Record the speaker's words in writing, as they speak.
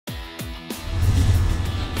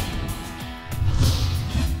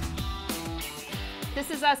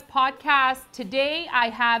Is Us podcast. Today I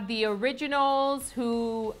have the originals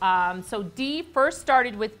who, so Dee first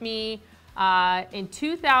started with me in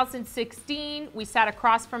 2016. We sat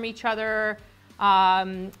across from each other,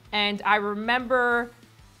 and I remember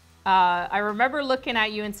looking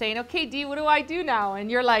at you and saying, okay, Dee, what do I do now?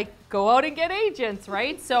 And you're like, go out and get agents,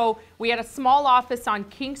 right? So we had a small office on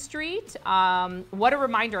King Street. What a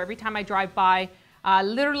reminder, every time I drive by,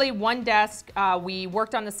 literally one desk. We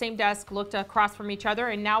worked on the same desk, looked across from each other,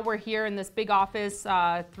 and now we're here in this big office,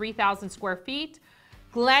 3,000 square feet.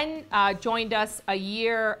 Glen joined us a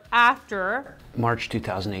year after. March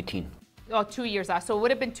 2018. Oh, 2 years after. So it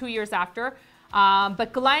would have been 2 years after.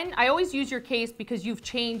 But Glen, I always use your case because you've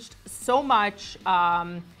changed so much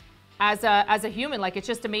as a human. Like, it's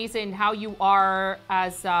just amazing how you are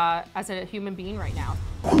as a human being right now.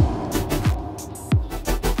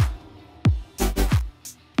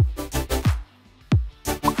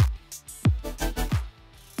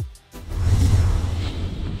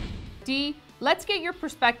 Dee, let's get your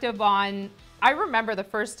perspective on, I remember the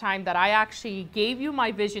first time that I actually gave you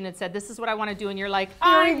my vision and said, this is what I want to do. And you're like,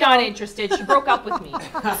 I'm not interested. She broke up with me.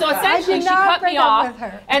 So essentially she cut me off.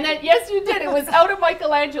 And then, yes, you did. It was out of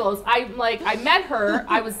Michelangelo's. I met her.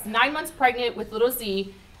 I was 9 months pregnant with little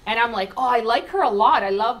Z. And I'm like, oh, I like her a lot. I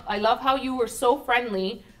love how you were so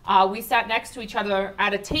friendly. We sat next to each other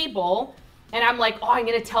at a table. And I'm like, oh, I'm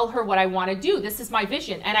going to tell her what I want to do. This is my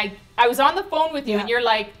vision. And I was on the phone with you and you're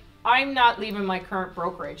like, I'm not leaving my current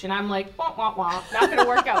brokerage. And I'm like, wah, wah, wah, not going to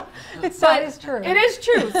work out. That is true. It is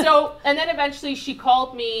true. So, and then eventually she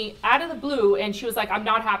called me out of the blue and she was like, I'm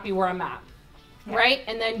not happy where I'm at. Yeah. Right?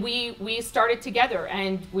 And then we started together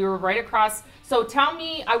and we were right across. So tell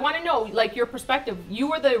me, I want to know, like, your perspective.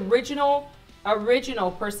 You were the original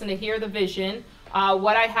person to hear the vision,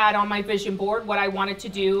 what I had on my vision board, what I wanted to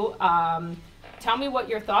do. Tell me what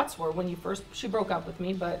your thoughts were when she broke up with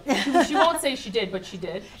me, but she won't say she did, but she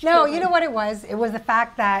did. No, you know what it was? It was the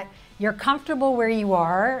fact that you're comfortable where you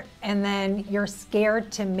are and then you're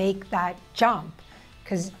scared to make that jump.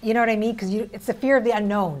 Because, you know what I mean? Because it's the fear of the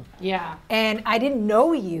unknown. Yeah. And I didn't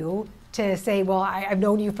know you to say, well, I've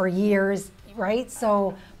known you for years, right?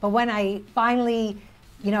 So, but when I finally,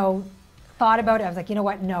 thought about it, I was like, you know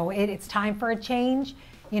what? No, it's time for a change.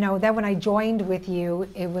 Then when I joined with you,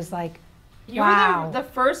 it was like, you were the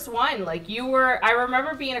first one. Like, I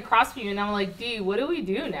remember being across from you and I'm like, Dee, what do we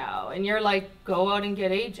do now? And you're like, go out and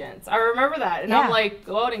get agents. I remember that. And I'm like,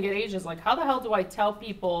 go out and get agents. Like, how the hell do I tell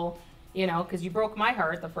people, because you broke my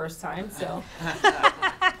heart the first time, so.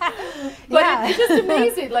 But it's just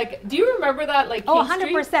amazing. Like, do you remember that? Like, oh,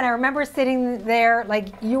 100%. I remember sitting there, like,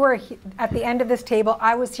 you were at the end of this table.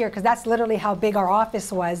 I was here, because that's literally how big our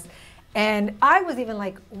office was. And I was even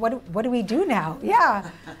like, what do we do now?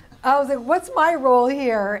 Yeah. I was like, what's my role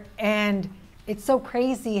here? And it's so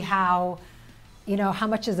crazy how, how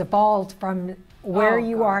much has evolved from where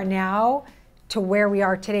you are now to where we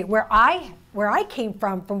are today. Where I came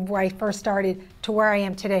from where I first started to where I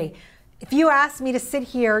am today. If you asked me to sit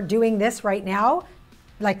here doing this right now,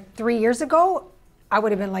 like 3 years ago, I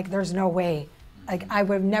would have been like, there's no way. Like, I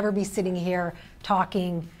would never be sitting here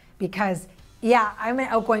talking because, yeah, I'm an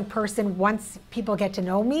outgoing person once people get to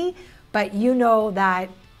know me, but that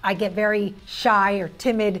I get very shy or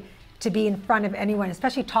timid to be in front of anyone,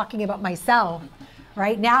 especially talking about myself.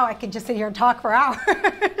 Right now, I can just sit here and talk for hours.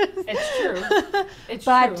 It's true. It's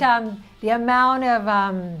true. But the amount of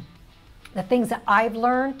the things that I've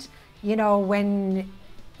learned, when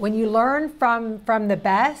you learn from the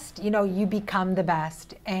best, you become the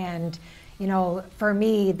best. And for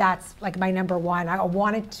me, that's like my number one.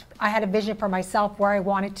 I had a vision for myself where I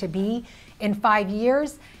wanted to be in 5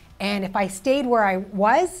 years. And if I stayed where I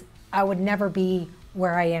was, I would never be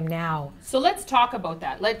where I am now. So let's talk about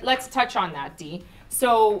that. Let's touch on that, Dee.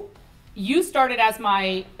 So you started as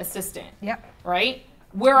my assistant. Yep. Right?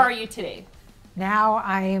 Where are you today? Now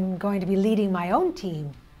I am going to be leading my own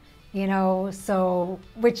team.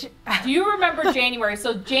 Which... Do you remember January?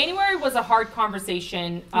 So January was a hard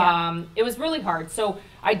conversation. Yeah. It was really hard. So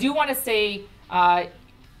I do want to say,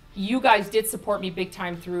 you guys did support me big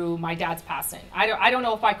time through my dad's passing. I don't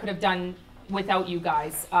know if I could have done without you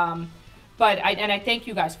guys. But I thank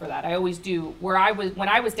you guys for that. I always do. When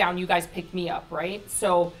I was down, you guys picked me up, right?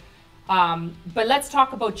 So, but let's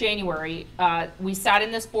talk about January. We sat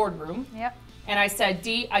in this boardroom. Yep. And I said,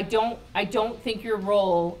 Dee, I don't think your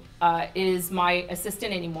role is my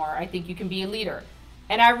assistant anymore. I think you can be a leader.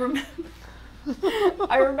 And I remember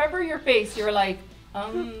your face. You were like,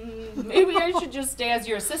 maybe I should just stay as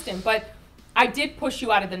your assistant. But I did push you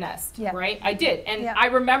out of the nest, right? I did. And I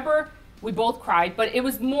remember We both cried, but it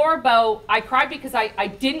was more about, I cried because I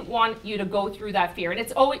didn't want you to go through that fear. And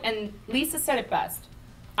it's always, and Lisa said it best.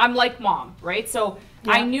 I'm like mom, right? So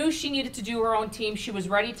I knew she needed to do her own team. She was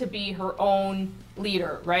ready to be her own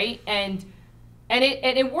leader, right? And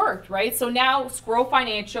it worked, right? So now Sgro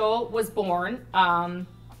Financial was born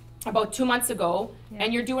about 2 months ago,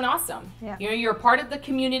 and you're doing awesome. Yeah. You know, you're a part of the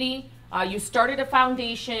community. You started a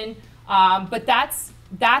foundation, but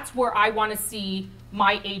that's where I want to see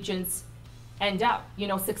my agents end up, you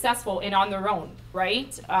know, successful and on their own,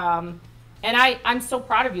 right? And I'm so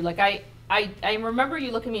proud of you. Like I remember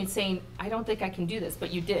you looking at me and saying, I don't think I can do this,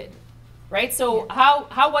 but you did, right? So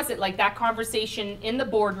how was it, like, that conversation in the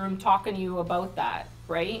boardroom talking to you about that,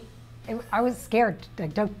 right? I was scared.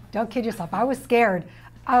 Like, don't kid yourself. I was scared.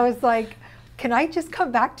 I was like, can I just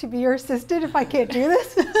come back to be your assistant if I can't do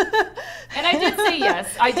this? And I did say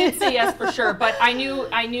yes. I did say yes for sure. But I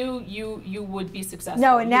knew you would be successful.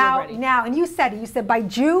 No, and now, and you said it. You said by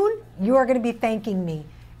June you are going to be thanking me,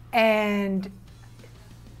 and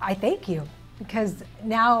I thank you, because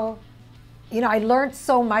now, you know, I learned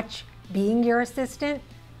so much being your assistant,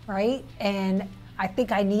 right? And I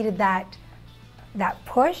think I needed that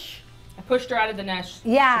push. I pushed her out of the nest.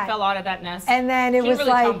 Yeah. She fell out of that nest. And then it was really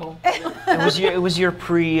like tumble. It was your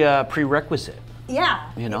prerequisite.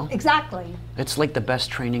 Yeah. You know? Exactly. It's like the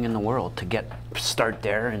best training in the world to start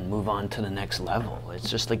there and move on to the next level. It's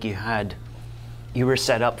just like you were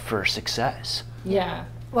set up for success. Yeah.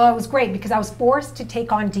 Well, it was great because I was forced to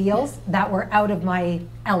take on deals that were out of my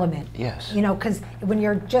element. Yes. You know, because when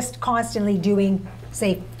you're just constantly doing,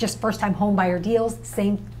 say, just first-time home buyer deals,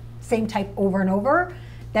 same type over and over,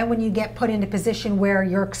 then when you get put in a position where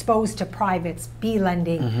you're exposed to privates, B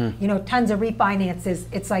lending, you know, tons of refinances,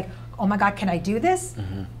 it's like, oh my God, can I do this?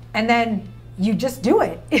 And then you just do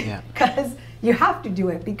it because you have to do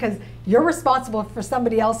it because you're responsible for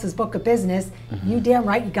somebody else's book of business. You damn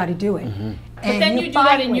right you got to do it. But then you do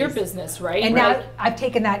that in your business, right? And now I've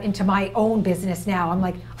taken that into my own business now. I'm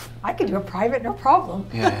like, I can do a private, no problem.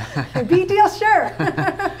 Yeah. B deal, sure.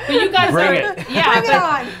 But you guys Bring are, it. yeah. Bring it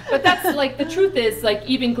on. But that's like, the truth is, like,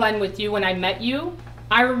 even Glen, with you, when I met you,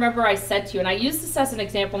 I remember I said to you, and I used this as an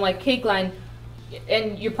example, I'm like, hey, Glen,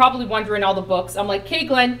 and you're probably wondering all the books. I'm like, hey,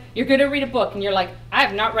 Glen, you're going to read a book. And you're like, I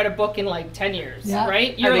have not read a book in like 10 years,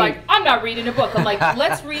 right? You're like, I'm not reading a book. I'm like,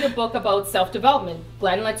 let's read a book about self-development.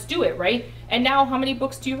 Glen, let's do it, right? And now how many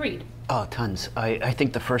books do you read? Oh, tons. I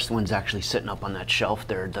think the first one's actually sitting up on that shelf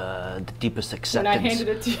there, the Deepest Acceptance. And I handed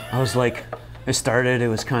it to you. I was like, it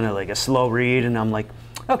was kind of like a slow read, and I'm like,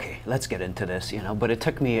 okay, let's get into this, you know. But it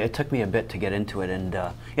took me a bit to get into it, and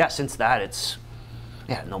yeah, since that, it's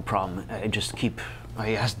no problem.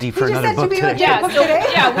 I asked Dee for another book today. Yeah,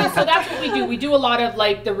 so that's what we do. We do a lot of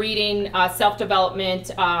like the reading,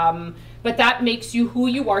 self-development, but that makes you who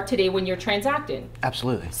you are today when you're transacting.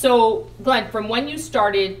 Absolutely. So, Glen, from when you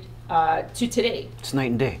started to today. It's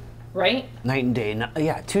night and day. Right? Night and day.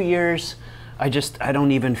 Yeah, 2 years. I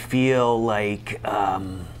don't even feel like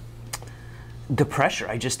the pressure.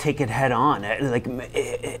 I just take it head on.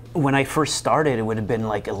 When I first started, it would have been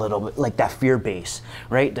like a little bit like that fear base,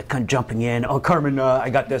 right? The kind of jumping in. Oh, Carmen, I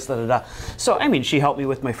got this. Da, da, da. So I mean, she helped me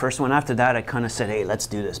with my first one. After that, I kind of said, "Hey, let's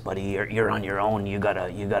do this, buddy. You're on your own. You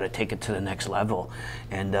gotta take it to the next level."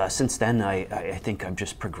 And since then, I think I've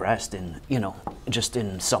just progressed in, you know, just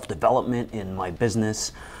in self-development in my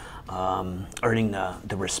business. Earning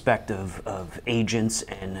the respect of agents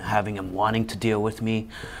and having them wanting to deal with me.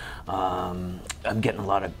 I'm getting a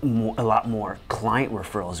lot more client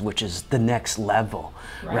referrals, which is the next level,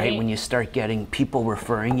 right? When you start getting people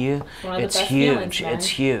referring you, it's huge. It's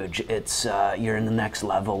huge. It's you're in the next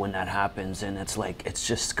level when that happens, and it's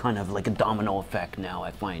just kind of like a domino effect now,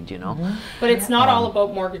 I find, you know. But it's not all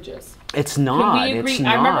about mortgages. It's not. Can we agree?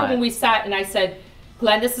 I remember when we sat and I said,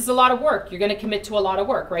 Glen, this is a lot of work. You're going to commit to a lot of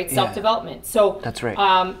work, right? Self-development. So that's right.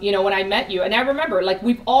 You know, when I met you, and I remember, like,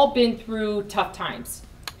 we've all been through tough times.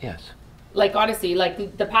 Yes. Like, honestly,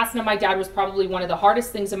 like, the passing of my dad was probably one of the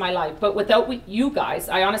hardest things in my life. But without you guys,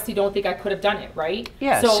 I honestly don't think I could have done it, right?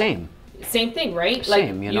 Yeah, so, same thing, right?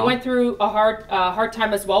 Same, like, you know? went through a hard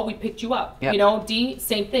time as well. We picked you up. Yep. You know, Dee,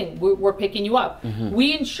 same thing. We're picking you up.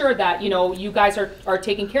 We ensure that, you know, you guys are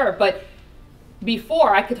taken care of. But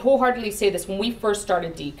before, I could wholeheartedly say this when we first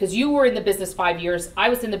started, Dee, because you were in the business 5 years, I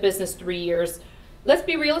was in the business 3 years. Let's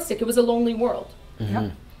be realistic, it was a lonely world,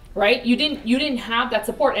 right? You didn't have that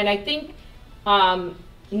support, and I think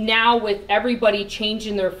now with everybody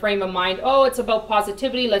changing their frame of mind, oh, it's about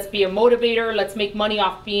positivity, let's be a motivator, let's make money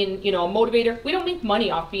off being, you know, a motivator. We don't make money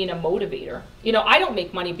off being a motivator. You know, I don't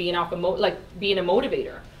make money being off being a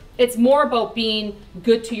motivator. It's more about being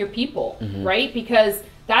good to your people, right? Because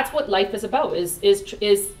that's what life is about,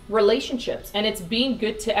 is relationships, and it's being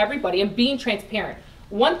good to everybody and being transparent.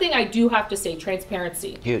 One thing I do have to say,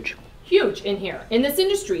 transparency. Huge in here, in this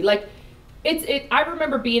industry. Like, I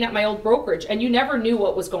remember being at my old brokerage and you never knew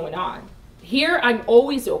what was going on. Here, I'm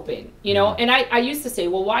always open, you know, and I used to say,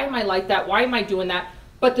 well, why am I like that? Why am I doing that?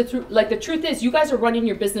 But the truth is, you guys are running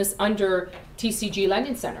your business under TCG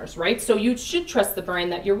Lending Centres, right? So you should trust the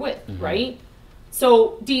brand that you're with, right?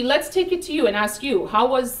 So Dee, let's take it to you and ask you, how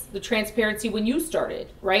was the transparency when you started,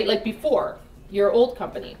 right? Like before your old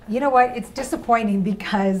company? You know what? It's disappointing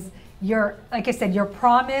because like I said, you're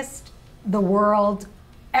promised the world,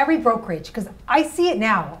 every brokerage, because I see it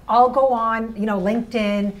now. I'll go on, you know,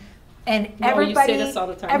 LinkedIn, and everybody, you say this all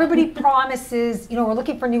the time. everybody promises, you know, we're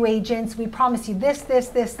looking for new agents. We promise you this, this,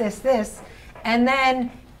 this, this, this, and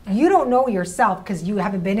then you don't know yourself because you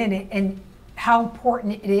haven't been in it, and how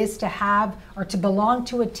important it is to have or to belong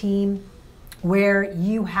to a team where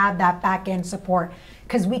you have that back end support.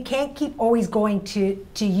 Because we can't keep always going to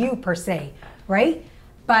you per se, right?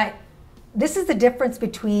 But this is the difference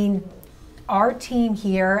between our team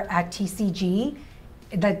here at TCG.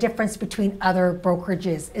 The difference between other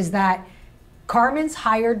brokerages is that Carmen's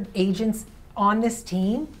hired agents on this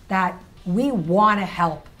team that we want to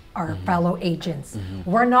help our fellow agents.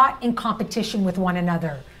 We're not in competition with one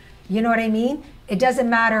another. You know what I mean? It doesn't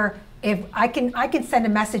matter if I can send a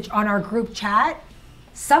message on our group chat.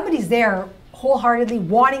 Somebody's there wholeheartedly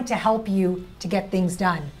wanting to help you to get things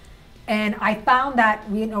done. And I found that,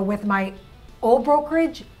 you know, with my old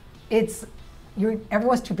brokerage,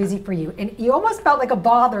 everyone's too busy for you. And you almost felt like a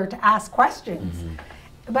bother to ask questions.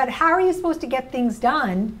 But how are you supposed to get things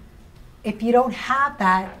done if you don't have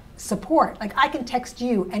that support? Like, I can text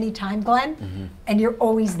you anytime, Glenn, and you're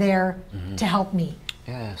always there to help me.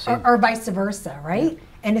 Yeah, or vice versa, right?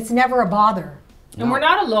 And it's never a bother. And we're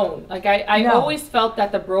not alone. Like, I always felt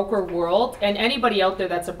that the broker world, and anybody out there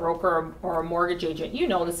that's a broker or a mortgage agent, you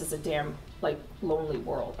know, this is a damn, like, lonely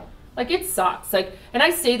world. Like, it sucks. Like, and I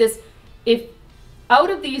say this, if out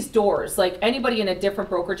of these doors, like, anybody in a different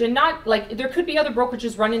brokerage, and not, like, there could be other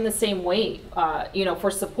brokerages running the same way, you know,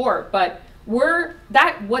 for support, but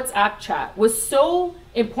that WhatsApp chat was so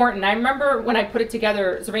important. I remember when I put it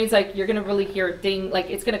together, Zorane's like, you're gonna really hear a ding, like,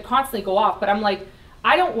 it's gonna constantly go off, but I'm like,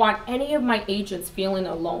 I don't want any of my agents feeling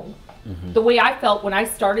alone. The way I felt when I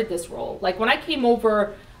started this role. Like, when I came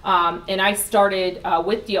over and I started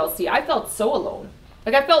with DLC, I felt so alone.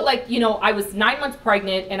 Like, I felt like, you know, I was 9 months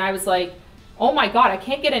pregnant and I was like, oh my God, I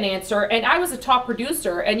can't get an answer. And I was a top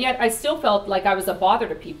producer, and yet I still felt like I was a bother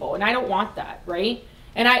to people, and I don't want that, right?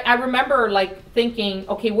 And I remember, like, thinking,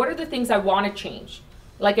 okay, what are the things I want to change?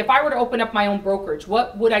 Like, if I were to open up my own brokerage,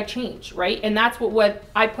 what would I change, right? And that's what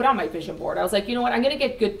I put on my vision board. I was like, you know what, I'm going to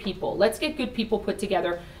get good people. Let's get good people put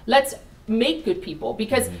together. Let's make good people,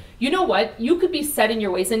 because you know what, you could be set in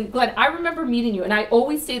your ways. And Glenn, I remember meeting you, and I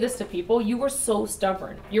always say this to people, you were so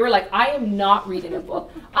stubborn. You were like, I am not reading a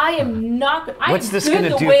book. I am not, I'm What's this good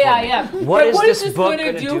gonna the do way for I me? am. What is this book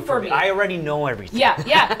gonna going to do for me? I already know everything.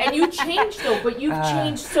 Yeah, and you changed though, but you've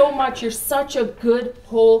changed so much. You're such a good,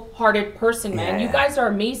 wholehearted person, man. You guys are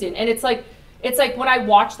amazing. And it's like when I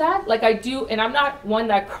watch that, like I do, and I'm not one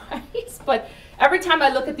that cries, but every time I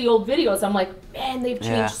look at the old videos, I'm like, man, they've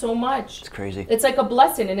changed so much. It's crazy. It's like a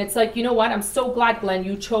blessing. And it's like, you know what? I'm so glad, Glenn,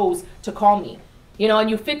 you chose to call me. You know, and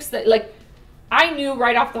you fixed that. Like, I knew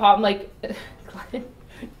right off the hop, I'm like, Glenn,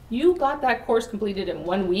 you got that course completed in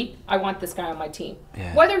 1 week. I want this guy on my team.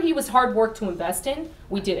 Whether he was hard work to invest in,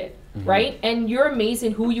 we did it, right? And you're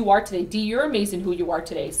amazing who you are today. Dee, you're amazing who you are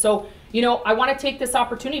today. So, you know, I want to take this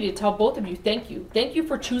opportunity to tell both of you, thank you. Thank you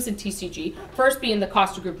for choosing TCG. First being the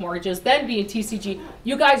Costa Group Mortgages, then being TCG.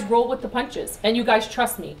 You guys roll with the punches, and you guys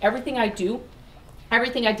trust me. Everything I do,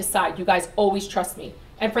 everything I decide, you guys always trust me.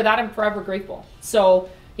 And for that, I'm forever grateful. So,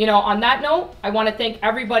 you know, on that note, I want to thank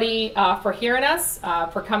everybody for hearing us,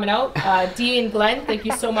 for coming out. Dee and Glenn, thank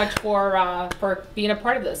you so much for being a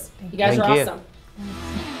part of this. You guys are awesome.